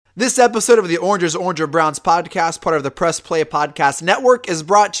This episode of the Orange is Orange or Browns podcast, part of the Press Play Podcast Network, is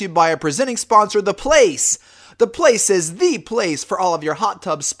brought to you by our presenting sponsor, The Place. The Place is the place for all of your hot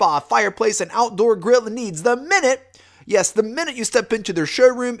tub, spa, fireplace, and outdoor grill needs. The minute you step into their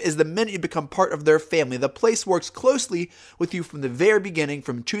showroom is the minute you become part of their family. The Place works closely with you from the very beginning,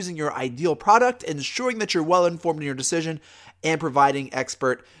 from choosing your ideal product, ensuring that you're well informed in your decision, and providing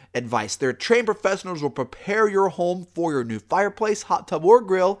expert advice. Their trained professionals will prepare your home for your new fireplace, hot tub, or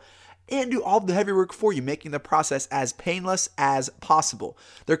grill, and do all the heavy work for you, making the process as painless as possible.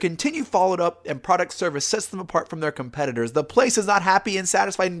 Their continued follow-up and product service sets them apart from their competitors. The Place is not happy and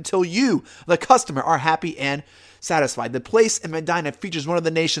satisfied until you, the customer, are happy and satisfied. The Place in Medina features one of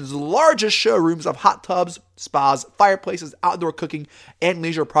the nation's largest showrooms of hot tubs, spas, fireplaces, outdoor cooking, and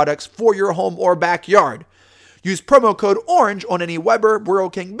leisure products for your home or backyard. Use promo code ORANGE on any Weber,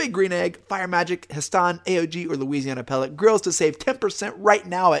 Royal King, Big Green Egg, Fire Magic, Histon, AOG, or Louisiana Pellet grills to save 10% right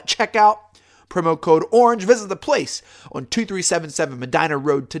now at checkout. Promo code ORANGE. Visit The Place on 2377 Medina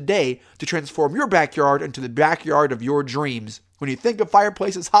Road today to transform your backyard into the backyard of your dreams. When you think of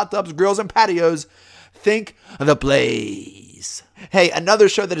fireplaces, hot tubs, grills, and patios, think The Place. Hey, another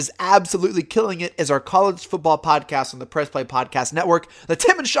show that is absolutely killing it is our college football podcast on the Press Play Podcast Network, The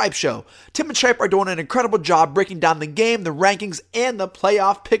Tim and Shipe Show. Tim and Shipe are doing an incredible job breaking down the game, the rankings, and the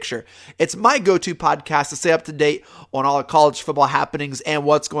playoff picture. It's my go-to podcast to stay up to date on all the college football happenings and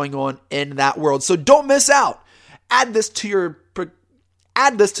what's going on in that world. So don't miss out. Add this to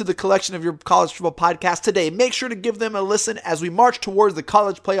the collection of your college football podcast today. Make sure to give them a listen as we march towards the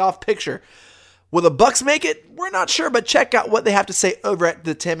college playoff picture. Will the Bucks make it? We're not sure, but check out what they have to say over at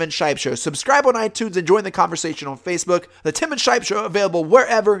The Tim and Shipe Show. Subscribe on iTunes and join the conversation on Facebook. The Tim and Shipe Show, available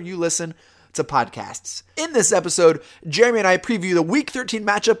wherever you listen to podcasts. In this episode, Jeremy and I preview the Week 13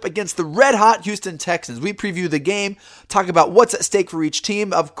 matchup against the red-hot Houston Texans. We preview the game, talk about what's at stake for each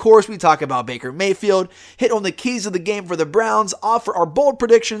team. Of course, we talk about Baker Mayfield, hit on the keys of the game for the Browns, offer our bold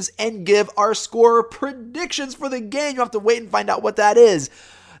predictions, and give our score predictions for the game. You have to wait and find out what that is.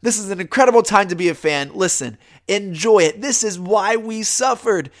 This is an incredible time to be a fan. Listen, enjoy it. This is why we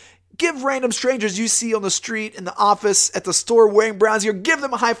suffered. Give random strangers you see on the street, in the office, at the store wearing Browns gear, give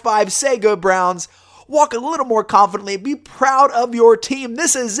them a high five, say go Browns. Walk a little more confidently, be proud of your team.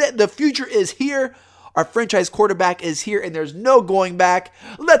 This is it. The future is here. Our franchise quarterback is here, and there's no going back.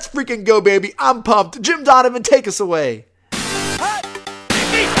 Let's freaking go, baby. I'm pumped. Jim Donovan, take us away.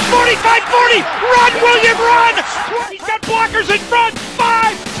 45-40, run, William, run! He's got blockers in front,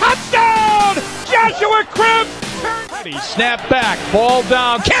 5, touchdown! Joshua Cribbs! Snap back, ball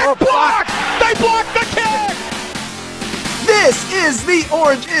down, kick block! They blocked the kick! This is the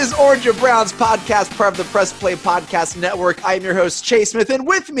Orange is Orange or Browns podcast, part of the Press Play Podcast Network. I am your host, Chase Smith, and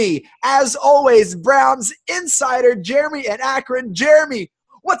with me, as always, Browns insider Jeremy and Akron. Jeremy,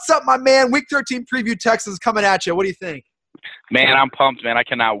 what's up, my man? Week 13 preview Texans coming at you. What do you think? Man, I'm pumped, man. I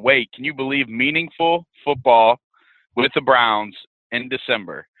cannot wait. Can you believe meaningful football with the Browns in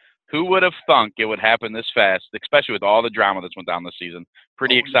December? Who would have thunk it would happen this fast, especially with all the drama that's went down this season?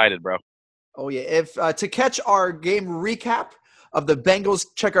 Pretty excited, bro. Oh, yeah. If to catch our game recap of the Bengals,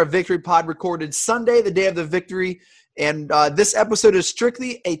 check our Victory Pod recorded Sunday, the day of the victory. And this episode is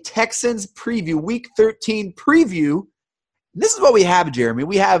strictly a Texans preview, Week 13 preview. This is what we have, Jeremy.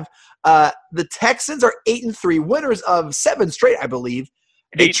 We have the Texans are 8-3, winners of 7 straight, I believe.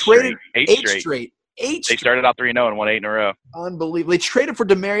 Eight straight. They started out 3-0 and won 8 in a row. Unbelievable. They traded for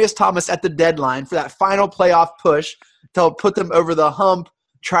Demaryius Thomas at the deadline for that final playoff push to help put them over the hump,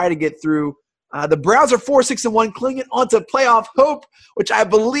 try to get through. The Browns are 4-6-1, clinging onto playoff hope, which I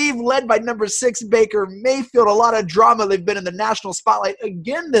believe led by number 6 Baker Mayfield. A lot of drama. They've been in the national spotlight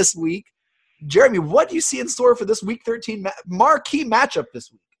again this week. Jeremy, what do you see in store for this Week 13 marquee matchup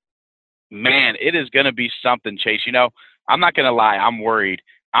this week? Man, it is going to be something, Chase. You know, I'm not going to lie. I'm worried.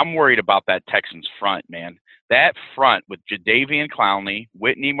 I'm worried about that Texans front, man. That front with Jadeveon Clowney,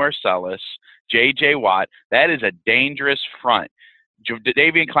 Whitney Marcellus, J.J. Watt, that is a dangerous front.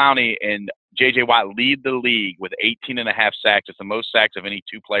 Jadeveon Clowney and J.J. Watt lead the league with 18.5 sacks. It's the most sacks of any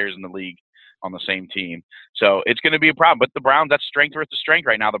 2 players in the league on the same team. So it's going to be a problem. But the Browns, that's strength versus strength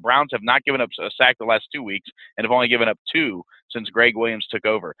right now. The Browns have not given up a sack the last 2 weeks and have only given up 2 since Greg Williams took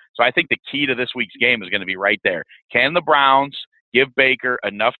over. So I think the key to this week's game is going to be right there. Can the Browns give Baker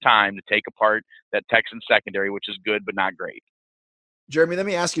enough time to take apart that Texans secondary, which is good but not great? Jeremy, let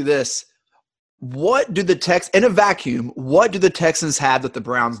me ask you this. What do the Texans, in a vacuum, what do the Texans have that the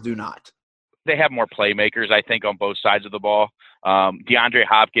Browns do not? They have more playmakers, I think, on both sides of the ball. DeAndre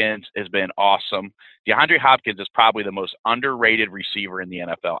Hopkins has been awesome. DeAndre Hopkins is probably the most underrated receiver in the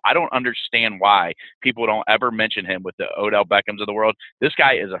NFL. I don't understand why people don't ever mention him with the Odell Beckhams of the world. This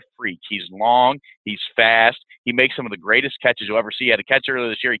guy is a freak. He's long. He's fast. He makes some of the greatest catches you'll ever see. He had a catch earlier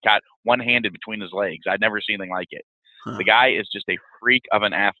this year. He caught one-handed between his legs. I'd never seen anything like it. The guy is just a freak of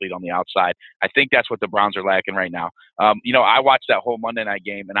an athlete on the outside. I think that's what the Browns are lacking right now. I watched that whole Monday night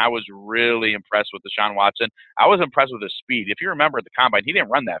game, and I was really impressed with Deshaun Watson. I was impressed with his speed. If you remember at the Combine, he didn't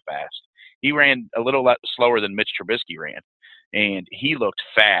run that fast. He ran a little slower than Mitch Trubisky ran, and he looked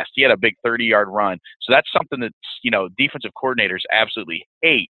fast. He had a big 30-yard run. So that's something that, defensive coordinators absolutely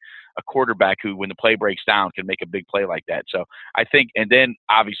hate, a quarterback who, when the play breaks down, can make a big play like that. So I think – and then,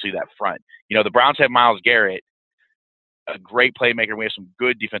 obviously, that front. The Browns have Myles Garrett, a great playmaker. We have some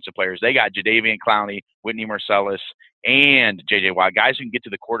good defensive players. They got Jadeveon Clowney, Whitney Marsalis, and J.J. Watt, guys who can get to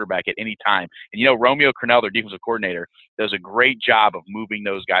the quarterback at any time. And, Romeo Crennel, their defensive coordinator, does a great job of moving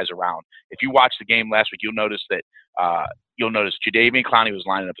those guys around. If you watched the game last week, you'll notice Jadeveon Clowney was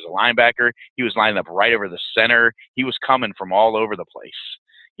lining up as a linebacker. He was lining up right over the center. He was coming from all over the place.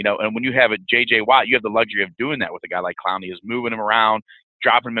 And when you have a J.J. Watt, you have the luxury of doing that with a guy like Clowney, is moving him around,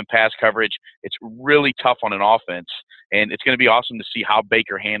 dropping him in pass coverage. It's really tough on an offense, and it's going to be awesome to see how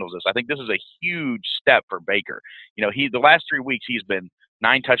Baker handles this. I think this is a huge step for Baker. The last 3 weeks he's been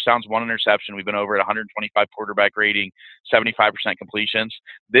 9 touchdowns, 1 interception. We've been over at 125 quarterback rating, 75% completions.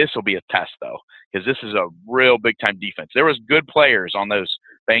 This will be a test, though, because this is a real big-time defense. There was good players on those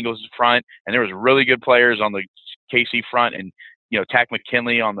Bengals front, and there was really good players on the KC front, and Tack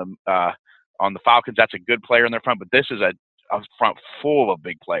McKinley on the Falcons. That's a good player in their front, but this is a front full of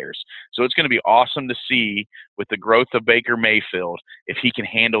big players. So it's going to be awesome to see with the growth of Baker Mayfield if he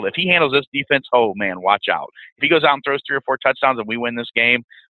handles this defense. Oh man, watch out. If he goes out and throws 3 or 4 touchdowns and we win this game,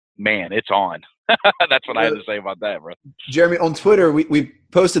 man, it's on. That's what I have to say about that, bro. Jeremy, on Twitter, we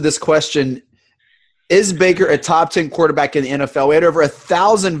posted this question. Is Baker a top 10 quarterback in the NFL? We had over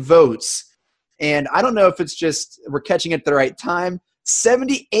 1,000 votes. And I don't know if it's just we're catching it at the right time.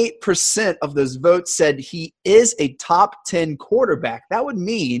 78% of those votes said he is a top 10 quarterback. That would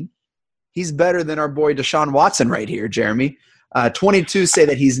mean he's better than our boy Deshaun Watson right here, Jeremy. 22 say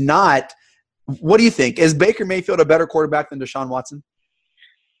that he's not. What do you think? Is Baker Mayfield a better quarterback than Deshaun Watson?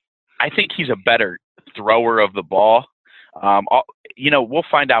 I think he's a better thrower of the ball. We'll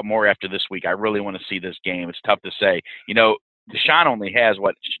find out more after this week. I really want to see this game. It's tough to say. Deshaun only has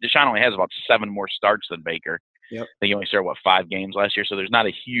about 7 more starts than Baker. Yep. I think he only started, 5 games last year, so there's not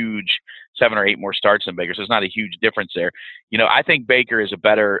a huge 7 or 8 more starts than Baker, so there's not a huge difference there. I think Baker is a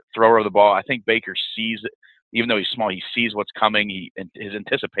better thrower of the ball. I think Baker sees, even though he's small, he sees what's coming. His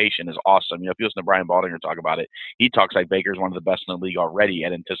anticipation is awesome. If you listen to Brian Baldinger talk about it, he talks like Baker's one of the best in the league already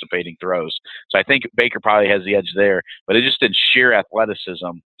at anticipating throws. So I think Baker probably has the edge there, but it just in sheer athleticism.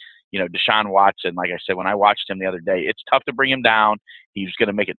 Deshaun Watson, like I said, when I watched him the other day, it's tough to bring him down. He's going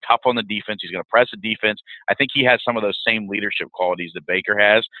to make it tough on the defense. He's going to press the defense. I think he has some of those same leadership qualities that Baker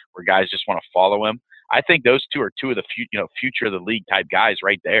has, where guys just want to follow him. I think those two are two of the future of the league type guys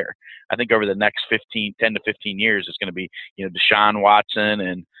right there. I think over the next 10 to 15 years, it's going to be Deshaun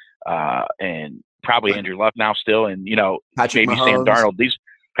Watson and probably Andrew Luck now still, and Patrick maybe Mahomes. Sam Darnold.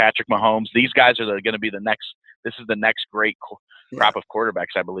 Patrick Mahomes. These guys are going to be the next. This is the next great crop of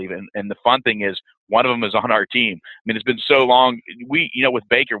quarterbacks, I believe. And the fun thing is, one of them is on our team. I mean, it's been so long. We, with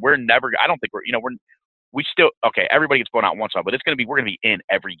Baker, we're never. I don't think we still okay. Everybody gets blown out once in a while, but we're going to be in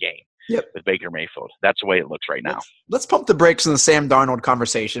every game. Yep. With Baker Mayfield. That's the way it looks right now. Let's pump the brakes on the Sam Darnold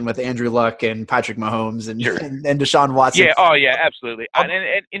conversation with Andrew Luck and Patrick Mahomes and Deshaun Watson. Yeah. Oh yeah, absolutely.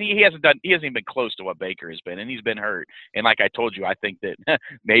 And he hasn't even been close to what Baker has been, and he's been hurt. And like I told you, I think that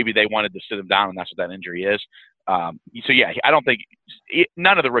maybe they wanted to sit him down, and that's what that injury is. So yeah, I don't think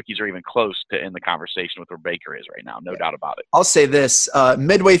none of the rookies are even close to in the conversation with where Baker is right now. No doubt about it. I'll say this: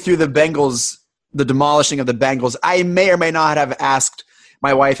 midway through the demolishing of the Bengals, I may or may not have asked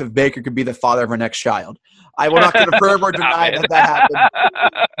my wife if Baker could be the father of her next child. I will not confirm or deny that happened.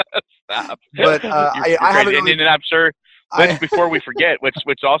 Stop. But I haven't really, and I'm sure. Before we forget,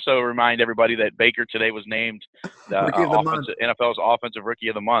 which also remind everybody that Baker today was named the NFL's Offensive Rookie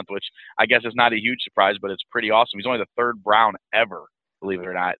of the Month, which I guess is not a huge surprise, but it's pretty awesome. He's only the 3rd Brown ever, believe it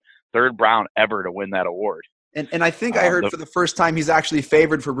or not, 3rd Brown ever to win that award. And I think I heard for the first time he's actually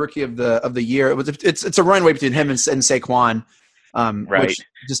favored for Rookie of the Year. It's a runway between him and Saquon. Right. Which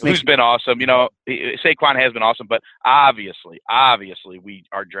just Who's been awesome. Saquon has been awesome, but obviously,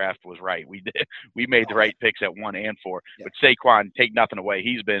 our draft was right. We made the right picks at 1 and 4. Yeah. But Saquon, take nothing away.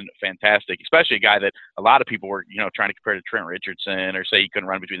 He's been fantastic, especially a guy that a lot of people were, trying to compare to Trent Richardson or say he couldn't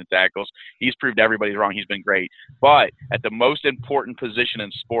run between the tackles. He's proved everybody wrong. He's been great. But at the most important position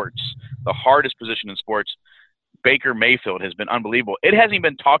in sports, the hardest position in sports, Baker Mayfield has been unbelievable. It hasn't even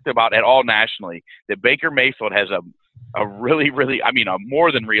been talked about at all nationally that Baker Mayfield has a really, a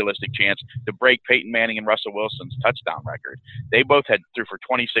more than realistic chance to break Peyton Manning and Russell Wilson's touchdown record. They both threw for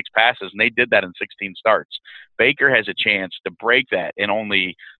 26 passes, and they did that in 16 starts. Baker has a chance to break that in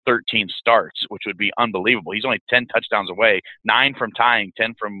only 13 starts, which would be unbelievable. He's only 10 touchdowns away, 9 from tying,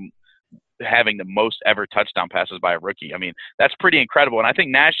 10 from having the most ever touchdown passes by a rookie. I mean, that's pretty incredible. And I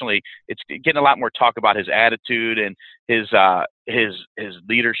think nationally, it's getting a lot more talk about his attitude and his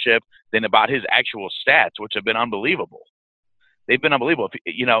leadership than about his actual stats, which have been unbelievable. They've been unbelievable.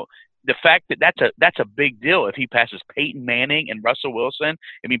 The fact that that's a big deal if he passes Peyton Manning and Russell Wilson.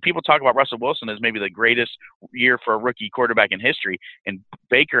 I mean, people talk about Russell Wilson as maybe the greatest year for a rookie quarterback in history, and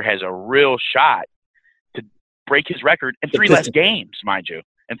Baker has a real shot to break his record in 3 less games, mind you.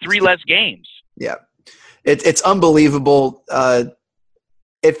 And 3 less games. Yeah. It's unbelievable.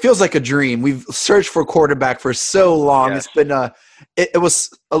 It feels like a dream. We've searched for a quarterback for so long. Yes. It's been it was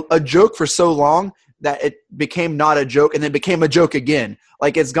a joke for so long that it became not a joke and then became a joke again.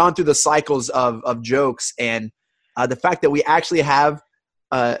 Like it's gone through the cycles of jokes. And the fact that we actually have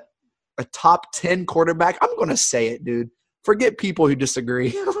a top 10 quarterback, I'm going to say it, dude. Forget people who disagree.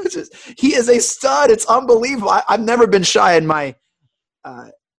 He is a stud. It's unbelievable. I've never been shy in my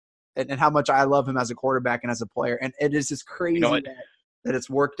and how much I love him as a quarterback and as a player. And it is just crazy that it's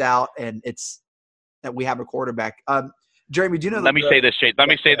worked out and it's that we have a quarterback. Jeremy, do you know? Let me say this, Chase. Let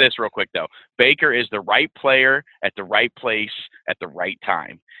me say this real quick, though. Baker is the right player at the right place at the right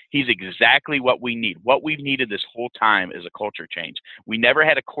time. He's exactly what we need. What we've needed this whole time is a culture change. We never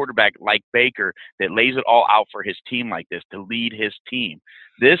had a quarterback like Baker that lays it all out for his team like this, to lead his team.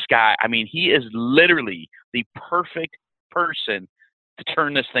 This guy, I mean, he is literally the perfect person to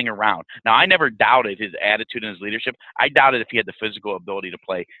turn this thing around. Now, I never doubted his attitude and his leadership. I doubted if he had the physical ability to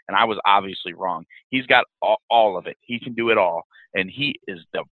play, and I was obviously wrong. He's got all of it. He can do it all, and he is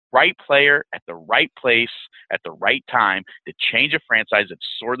the right player at the right place at the right time to change a franchise that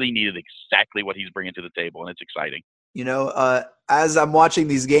sorely needed exactly what he's bringing to the table, and it's exciting. As I'm watching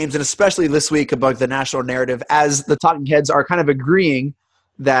these games, and especially this week about the national narrative, as the talking heads are kind of agreeing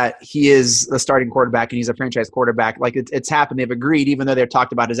that he is a starting quarterback and he's a franchise quarterback. Like it's happened. They've agreed, even though they've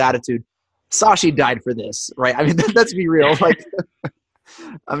talked about his attitude. Sashi died for this, right? I mean, let's be real. Like,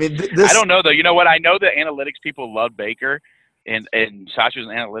 I mean, this. I don't know though. You know what? I know that analytics people love Baker, and Sashi was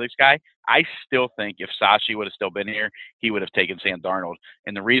an analytics guy. I still think if Sashi would have still been here, he would have taken Sam Darnold.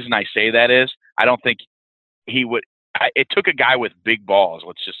 And the reason I say that is I don't think he would. It took a guy with big balls,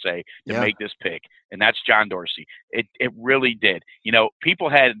 let's just say, to make this pick, and that's John Dorsey. It really did. People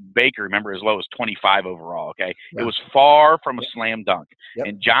had Baker, remember, as low as 25 overall, okay? Yeah. It was far from a slam dunk. Yep.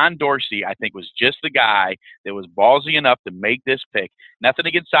 And John Dorsey, I think, was just the guy that was ballsy enough to make this pick. Nothing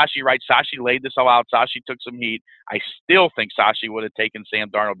against Sashi, right? Sashi laid this all out. Sashi took some heat. I still think Sashi would have taken Sam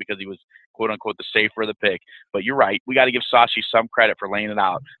Darnold because he was, quote-unquote, the safer of the pick. But you're right. We got to give Sashi some credit for laying it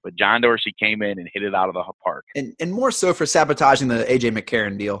out. But John Dorsey came in and hit it out of the park. And more so for sabotaging the A.J.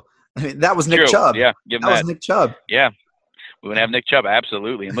 McCarron deal. I mean, that was Nick Chubb. Yeah, that was Nick Chubb. Yeah. We would have Nick Chubb,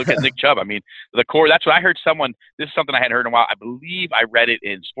 absolutely. And look at Nick Chubb. I mean, the core, that's what I heard this is something I hadn't heard in a while. I believe I read it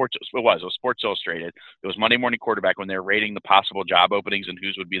in Sports. It was Sports Illustrated. It was Monday Morning Quarterback when they were rating the possible job openings and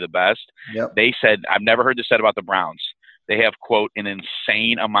whose would be the best. Yep. They said, I've never heard this said about the Browns. They have, quote, an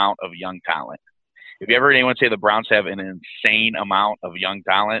insane amount of young talent. Have you ever heard anyone say the Browns have an insane amount of young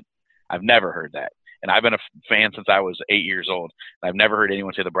talent? I've never heard that. And I've been a fan since I was 8 years old. I've never heard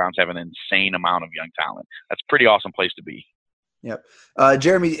anyone say the Browns have an insane amount of young talent. That's a pretty awesome place to be. Yep.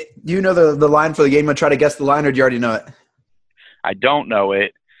 Jeremy, do you know the line for the game? I'm going to try to guess the line, or do you already know it? I don't know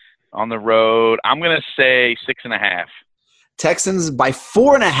it. On the road, I'm going to say 6.5. Texans by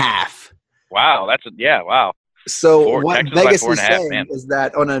 4.5. Wow. Wow. So what Vegas is saying is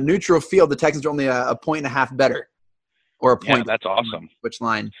that on a neutral field, the Texans are only a 1.5 better. Or a point. Yeah, that's awesome. Which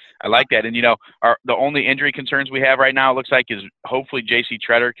line? I like that. And, the only injury concerns we have right now, it looks like, is hopefully J.C.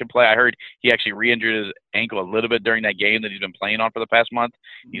 Tretter can play. I heard he actually re-injured his ankle a little bit during that game that he's been playing on for the past month.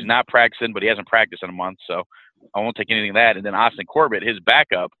 He's not practicing, but he hasn't practiced in a month, so I won't take anything of that. And then Austin Corbett, his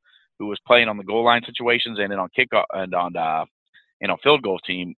backup, who was playing on the goal line situations and then on kickoff and on field goal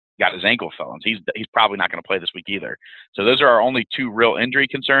team, got his ankle fell, and he's probably not going to play this week either. So those are our only 2 real injury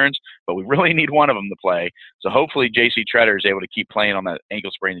concerns, but we really need one of them to play. So hopefully J.C. Treader is able to keep playing on that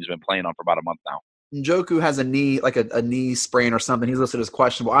ankle sprain he's been playing on for about a month now. Njoku has a knee, like a knee sprain or something. He's listed as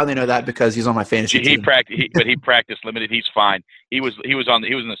questionable. I only know that because he's on my fantasy team. But he practiced limited. He's fine. He was in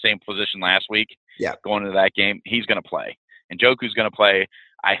the same position last week. Yeah, going into that game, he's going to play, and Njoku's going to play.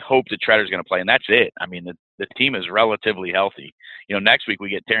 I hope that Treader's going to play, and that's it. I mean, the team is relatively healthy. You know, next week we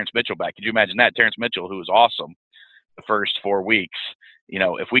get Terrence Mitchell back. Could you imagine that? Terrence Mitchell, who was awesome the first 4 weeks. You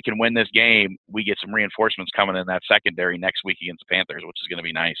know, if we can win this game, we get some reinforcements coming in that secondary next week against the Panthers, which is going to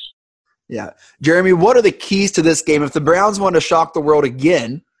be nice. Yeah. Jeremy, what are the keys to this game? If the Browns want to shock the world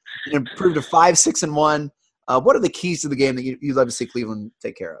again and improve to 5-6-1, what are the keys to the game that you'd love to see Cleveland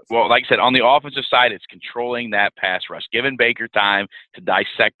take care of? Well, like I said, on the offensive side, it's controlling that pass rush, giving Baker time to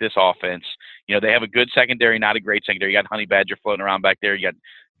dissect this offense. You know, they have a good secondary, not a great secondary. You got Honey Badger floating around back there. You got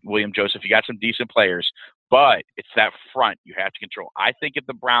William Joseph. You got some decent players. But it's that front you have to control. I think if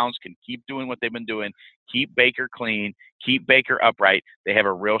the Browns can keep doing what they've been doing, keep Baker clean, keep Baker upright, they have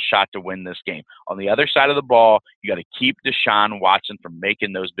a real shot to win this game. On the other side of the ball, you got to keep Deshaun Watson from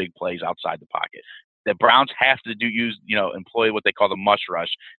making those big plays outside the pocket. The Browns have to employ what they call the mush rush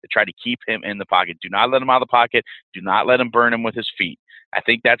to try to keep him in the pocket. Do not let him out of the pocket. Do not let him burn him with his feet. I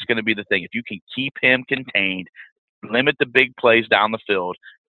think that's going to be the thing. If you can keep him contained, limit the big plays down the field,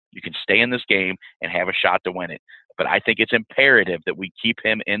 you can stay in this game and have a shot to win it. But I think it's imperative that we keep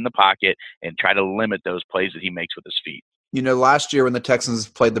him in the pocket and try to limit those plays that he makes with his feet. You know, last year when the Texans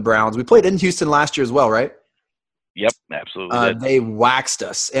played the Browns, we played in Houston last year as well, right? Yep, absolutely. They waxed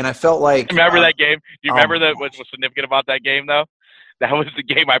us, and I felt like remember that game? Do you remember that? What was significant about that game, though? That was the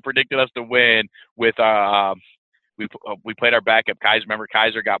game I predicted us to win with we played our backup Kaiser. Remember,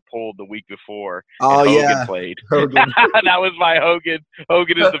 Kaiser got pulled the week before. Oh, and Hogan yeah. played. Hogan. That was my Hogan.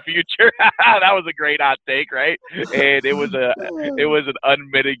 Hogan is the future. That was a great hot take, right? And it was an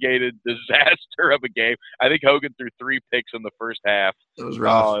unmitigated disaster of a game. I think Hogan threw 3 picks in the first half. It was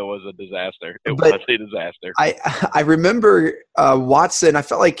rough. Oh, it was a disaster. It was a disaster. I remember Watson. I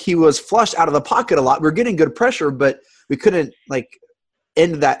felt like he was flushed out of the pocket a lot. We were getting good pressure, but we couldn't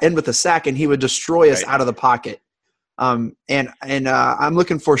end with a sack, and he would destroy us out of the pocket. I'm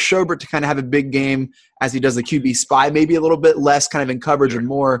looking for Schobert to kind of have a big game as he does the QB spy, maybe a little bit less kind of in coverage and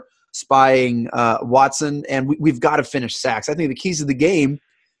more spying Watson. And we've got to finish sacks. I think the keys to the game,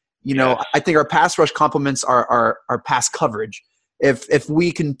 I think our pass rush complements our pass coverage. If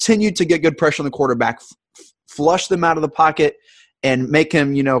we continue to get good pressure on the quarterback, flush them out of the pocket and make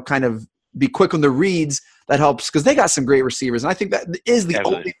him, kind of be quick on the reads, that helps because they got some great receivers. And I think that is the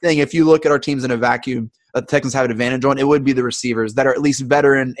only thing, if you look at our teams in a vacuum, that the Texans have an advantage on, it would be the receivers that are at least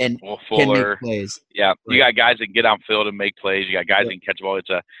veteran and can make plays. Yeah, right. You got guys that can get on field and make plays. You got guys that can catch the ball.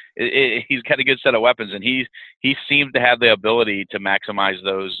 He's got a good set of weapons, and he seems to have the ability to maximize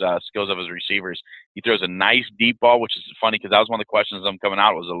those skills of his receivers. He throws a nice deep ball, which is funny because that was one of the questions of him coming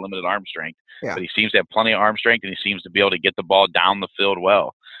out was a limited arm strength. Yeah. But he seems to have plenty of arm strength, and he seems to be able to get the ball down the field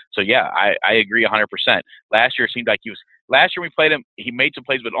well. So, yeah, I agree 100%. Last year it seemed like last year we played him, he made some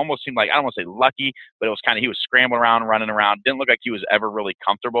plays, but it almost seemed like, I don't want to say lucky, but it was kind of, he was scrambling around, running around. Didn't look like he was ever really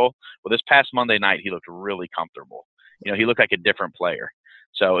comfortable. Well, this past Monday night, he looked really comfortable. He looked like a different player.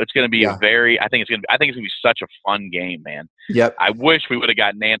 So it's going to be I think it's going to be such a fun game, man. Yep. I wish we would have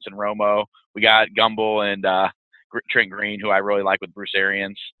got Nance and Romo. We got Gumbel and Trent Green, who I really like with Bruce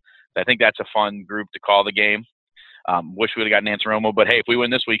Arians. I think that's a fun group to call the game. Wish we would have got Nance and Romo, but hey, if we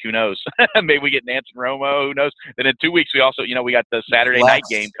win this week, who knows? Maybe we get Nance and Romo, who knows? Then in 2 weeks, we also, we got the Saturday night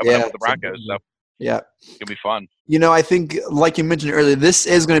game coming up with the Broncos. So yeah, it's going to be fun. I think, like you mentioned earlier, this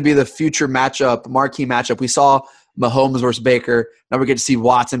is going to be the future matchup, marquee matchup. We saw Mahomes versus Baker. Now we get to see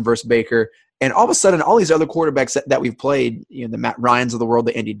Watson versus Baker. And all of a sudden, all these other quarterbacks that we've played, the Matt Ryans of the world,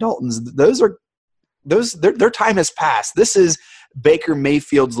 the Andy Daltons, their time has passed. This is Baker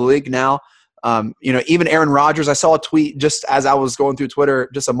Mayfield's league now. Even Aaron Rodgers, I saw a tweet just as I was going through Twitter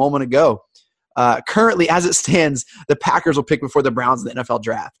just a moment ago. Currently, as it stands, the Packers will pick before the Browns in the NFL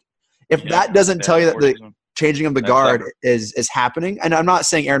draft. If that doesn't tell you that the changing of the guard is happening, and I'm not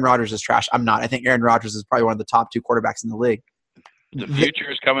saying Aaron Rodgers is trash. I'm not. I think Aaron Rodgers is probably one of the top 2 quarterbacks in the league. The future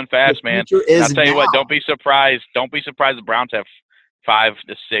is coming fast, man. I'll tell you what, don't be surprised. Don't be surprised the Browns have 5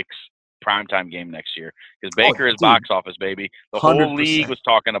 to 6 primetime game next year because Baker is box office, baby. The 100%. Whole league was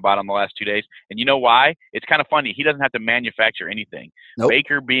talking about him the last 2 days. And you know why? It's kind of funny. He doesn't have to manufacture anything. Nope.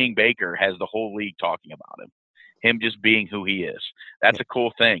 Baker being Baker has the whole league talking about him. him just being who he is. That's a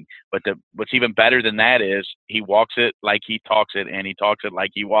cool thing. But what's even better than that is he walks it like he talks it, and he talks it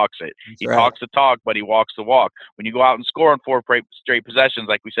like he walks it. He talks the talk, but he walks the walk. When you go out and score on 4 straight possessions,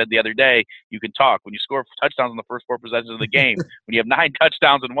 like we said the other day, you can talk. When you score touchdowns on the first 4 possessions of the game, when you have 9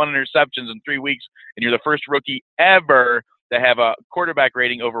 touchdowns and 1 interceptions in 3 weeks, and you're the first rookie ever to have a quarterback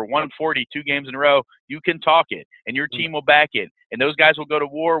rating over 140 2 games in a row, you can talk it, and your team will back it, and those guys will go to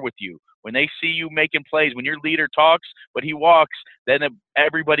war with you. When they see you making plays, when your leader talks, but he walks, then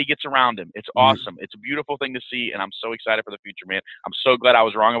everybody gets around him. It's awesome. It's a beautiful thing to see, and I'm so excited for the future, man. I'm so glad I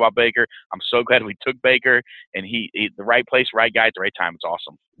was wrong about Baker. I'm so glad we took Baker, and he the right place, right guy at the right time. It's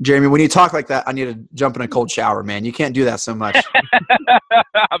awesome. Jeremy, when you talk like that, I need to jump in a cold shower, man. You can't do that so much.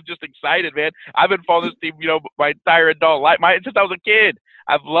 I'm just excited, man. I've been following this team, my entire adult life, since I was a kid.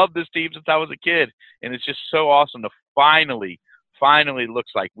 I've loved this team since I was a kid, and it's just so awesome to finally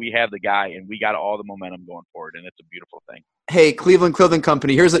looks like we have the guy and we got all the momentum going forward, and it's a beautiful thing. Hey, Cleveland Clothing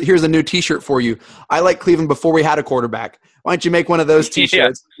Company, here's a new T-shirt for you. I like Cleveland before we had a quarterback. Why don't you make one of those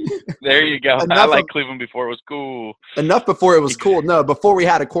T-shirts? Yeah. There you go. I like Cleveland before it was cool. Enough before it was cool. No, before we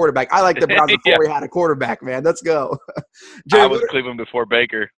had a quarterback. I like the Browns before we had a quarterback, man. Let's go. Jeremy, I was Cleveland before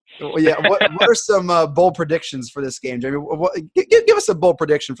Baker. Yeah. What are some bold predictions for this game, Jeremy? Give us a bold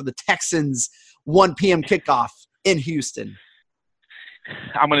prediction for the Texans 1 p.m. kickoff in Houston.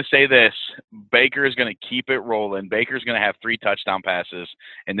 I'm going to say this. Baker is going to keep it rolling. Baker's going to have 3 touchdown passes,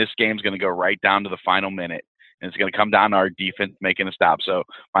 and this game's going to go right down to the final minute. And it's going to come down to our defense making a stop. So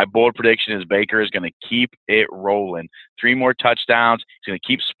my bold prediction is Baker is going to keep it rolling. 3 more touchdowns. He's going to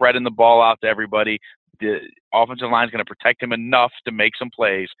keep spreading the ball out to everybody. The offensive line is going to protect him enough to make some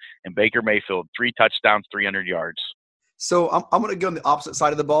plays. And Baker Mayfield, 3 touchdowns, 300 yards. So I'm going to go on the opposite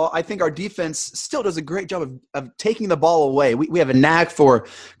side of the ball. I think our defense still does a great job of taking the ball away. We have a knack for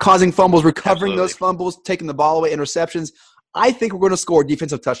causing fumbles, recovering those fumbles, taking the ball away, interceptions. I think we're going to score a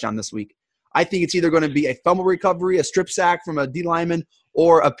defensive touchdown this week. I think it's either going to be a fumble recovery, a strip sack from a D lineman,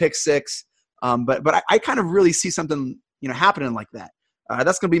 or a pick six. But I kind of really see something happening like that.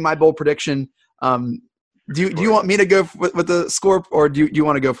 That's going to be my bold prediction. Do you want me to go with the score, or do you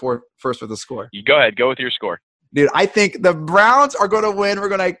want to go first with the score? You go ahead. Go with your score. Dude, I think the Browns are going to win. We're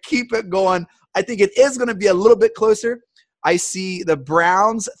going to keep it going. I think it is going to be a little bit closer. I see the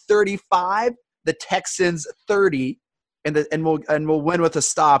Browns 35, the Texans 30, and we'll win with a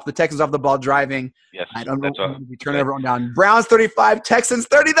stop. The Texans off the ball driving. Yes, I don't know. We turn everyone down. Browns 35, Texans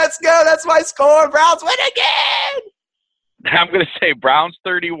 30. Let's go. That's my score. Browns win again. I'm going to say Browns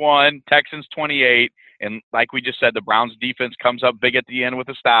 31, Texans 28. And like we just said, the Browns defense comes up big at the end with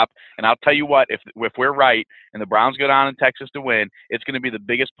a stop. And I'll tell you what, if we're right and the Browns go down in Texas to win, it's going to be the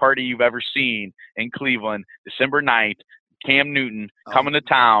biggest party you've ever seen in Cleveland. December 9th, Cam Newton coming to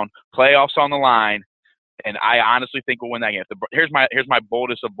town, playoffs on the line. And I honestly think we'll win that game. Here's my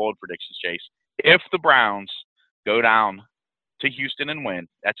boldest of bold predictions, Chase. If the Browns go down to Houston and win,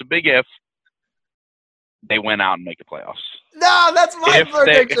 that's a big if, they win out and make the playoffs. No, that's my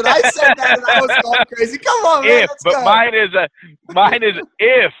prediction. I said that and I was going crazy. Come on, man. Let's go. Mine is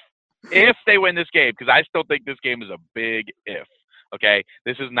if they win this game, because I still think this game is a big if. Okay,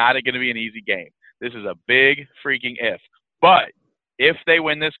 this is not going to be an easy game. This is a big freaking if. But if they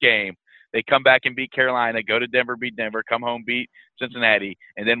win this game, they come back and beat Carolina, go to Denver, beat Denver, come home, beat Cincinnati,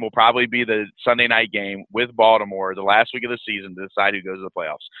 and then will probably be the Sunday night game with Baltimore the last week of the season to decide who goes to the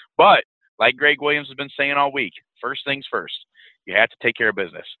playoffs. But like Greg Williams has been saying all week, first things first, you have to take care of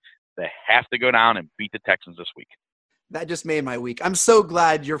business. They have to go down and beat the Texans this week. That just made my week. I'm so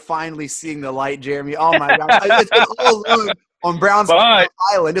glad you're finally seeing the light, Jeremy. Oh, my gosh. It's been all alone on Browns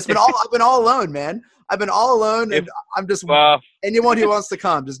Island. I've been all alone, man. I've been all alone, and I'm just anyone who wants to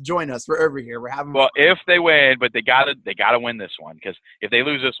come, just join us. We're over here. We're having fun. If they win, but they gotta win this one, because if they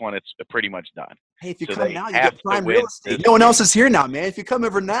lose this one, it's pretty much done. Hey, if you come now, you get prime real estate. No one else is here now, man. If you come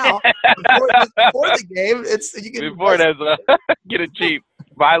over now, before the game, get it cheap.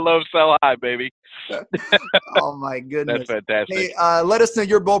 Buy low, sell high, baby. Oh my goodness, that's fantastic. Hey, let us know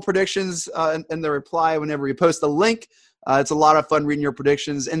your bold predictions in the reply whenever we post the link. It's a lot of fun reading your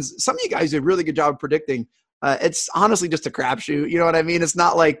predictions, and some of you guys do a really good job of predicting. It's honestly just a crapshoot. You know what I mean? It's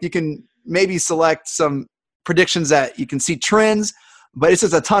not like you can maybe select some predictions that you can see trends, but it's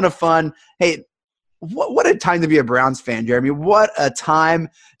just a ton of fun. Hey, what a time to be a Browns fan, Jeremy. What a time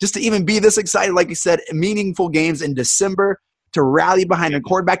just to even be this excited. Like you said, meaningful games in December, to rally behind a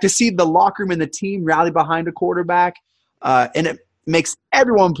quarterback, to see the locker room and the team rally behind a quarterback, and it makes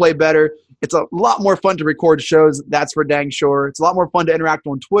everyone play better. It's a lot more fun to record shows. That's for dang sure. It's a lot more fun to interact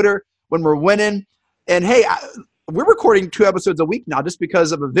on Twitter when we're winning. And hey, we're recording 2 episodes a week now just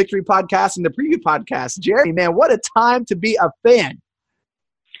because of a victory podcast and the preview podcast. Jeremy, man, what a time to be a fan.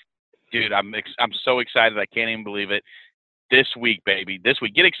 Dude, I'm so excited. I can't even believe it. This week, baby. This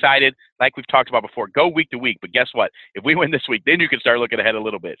week. Get excited. Like we've talked about before, go week to week. But guess what? If we win this week, then you can start looking ahead a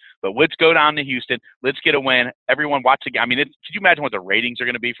little bit. But let's go down to Houston. Let's get a win. Everyone watch the game. I mean, could you imagine what the ratings are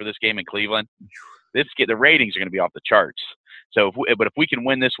going to be for this game in Cleveland? The ratings are going to be off the charts. So, but if we can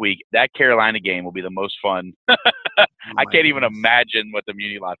win this week, that Carolina game will be the most fun. I can't even imagine what the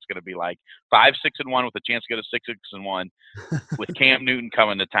Muni Lot's going to be like. 5-6-1 with a chance to go to 6-6-1 with Cam Newton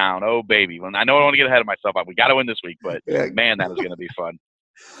coming to town. Oh, baby. Well, I know I don't want to get ahead of myself. We got to win this week, but man, that is going to be fun.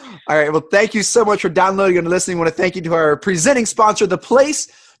 All right. Well, thank you so much for downloading and listening. I want to thank you to our presenting sponsor, The Place.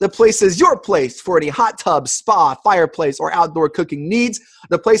 The Place is your place for any hot tub, spa, fireplace, or outdoor cooking needs.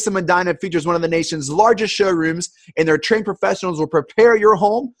 The Place in Medina features one of the nation's largest showrooms, and their trained professionals will prepare your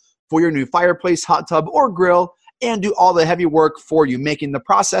home for your new fireplace, hot tub, or grill and do all the heavy work for you, making the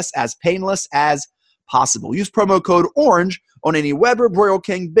process as painless as possible. Use promo code ORANGE on any Weber, Royal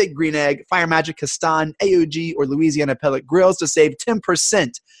King, Big Green Egg, Fire Magic, Castan, AOG, or Louisiana Pellet grills to save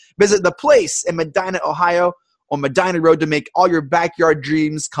 10%. Visit The Place in Medina, Ohio, on Medina Road to make all your backyard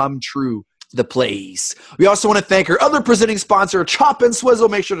dreams come true. The Place. We also want to thank our other presenting sponsor, Chop and Swizzle.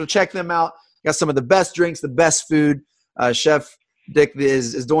 Make sure to check them out. Got some of the best drinks, the best food. Chef Dick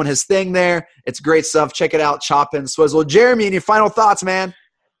is doing his thing there. It's great stuff. Check it out, Chop and Swizzle. Jeremy, any final thoughts, man?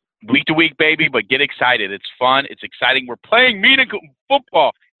 Week to week, baby, but get excited. It's fun. It's exciting. We're playing meaningful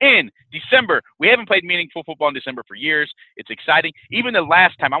football in December. We haven't played meaningful football in December for years. It's exciting. Even the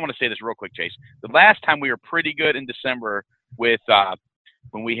last time, I want to say this real quick, Chase. The last time we were pretty good in December with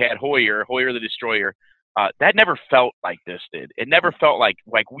when we had Hoyer the Destroyer, that never felt like this did. It never felt like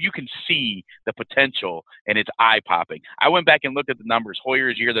you can see the potential and it's eye-popping. I went back and looked at the numbers.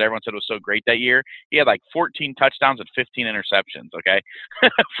 Hoyer's year that everyone said was so great that year, he had like 14 touchdowns and 15 interceptions, okay,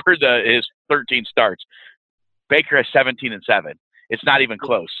 for his 13 starts. Baker has 17-7. It's not even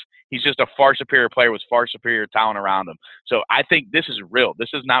close. He's just a far superior player with far superior talent around him. So I think this is real. This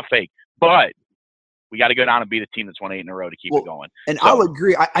is not fake. But we got to go down and beat a team that's won 8 in a row to keep it going. And so, I'll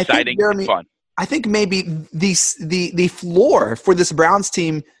agree. I think, Jeremy, fun. I think maybe the floor for this Browns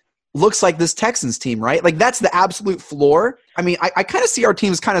team looks like this Texans team, right? Like that's the absolute floor. I mean, I kind of see our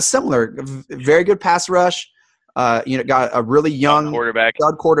teams kind of similar. Very good pass rush. Got a really young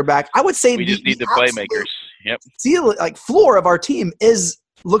quarterback. I would say we just need the playmakers. Yep. Floor of our team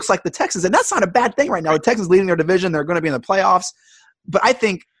looks like the Texans, and that's not a bad thing right now. The Texans leading their division, they're going to be in the playoffs. But I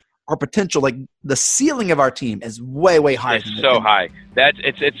think our potential, like the ceiling of our team, is way, way higher. It's so high.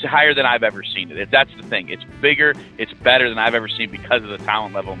 It's higher than I've ever seen it. That's the thing. It's bigger. It's better than I've ever seen because of the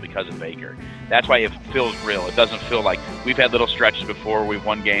talent level and because of Baker. That's why it feels real. It doesn't feel like we've had little stretches before. We've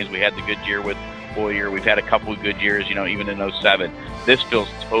won games. We had the good year with Hoyer. We've had a couple of good years, even in 2007. This feels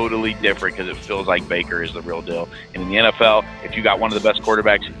totally different because it feels like Baker is the real deal. And in the NFL, if you got one of the best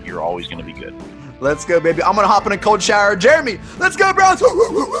quarterbacks, you're always going to be good. Let's go, baby. I'm going to hop in a cold shower. Jeremy, let's go, Browns.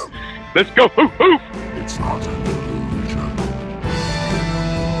 Let's go. It's not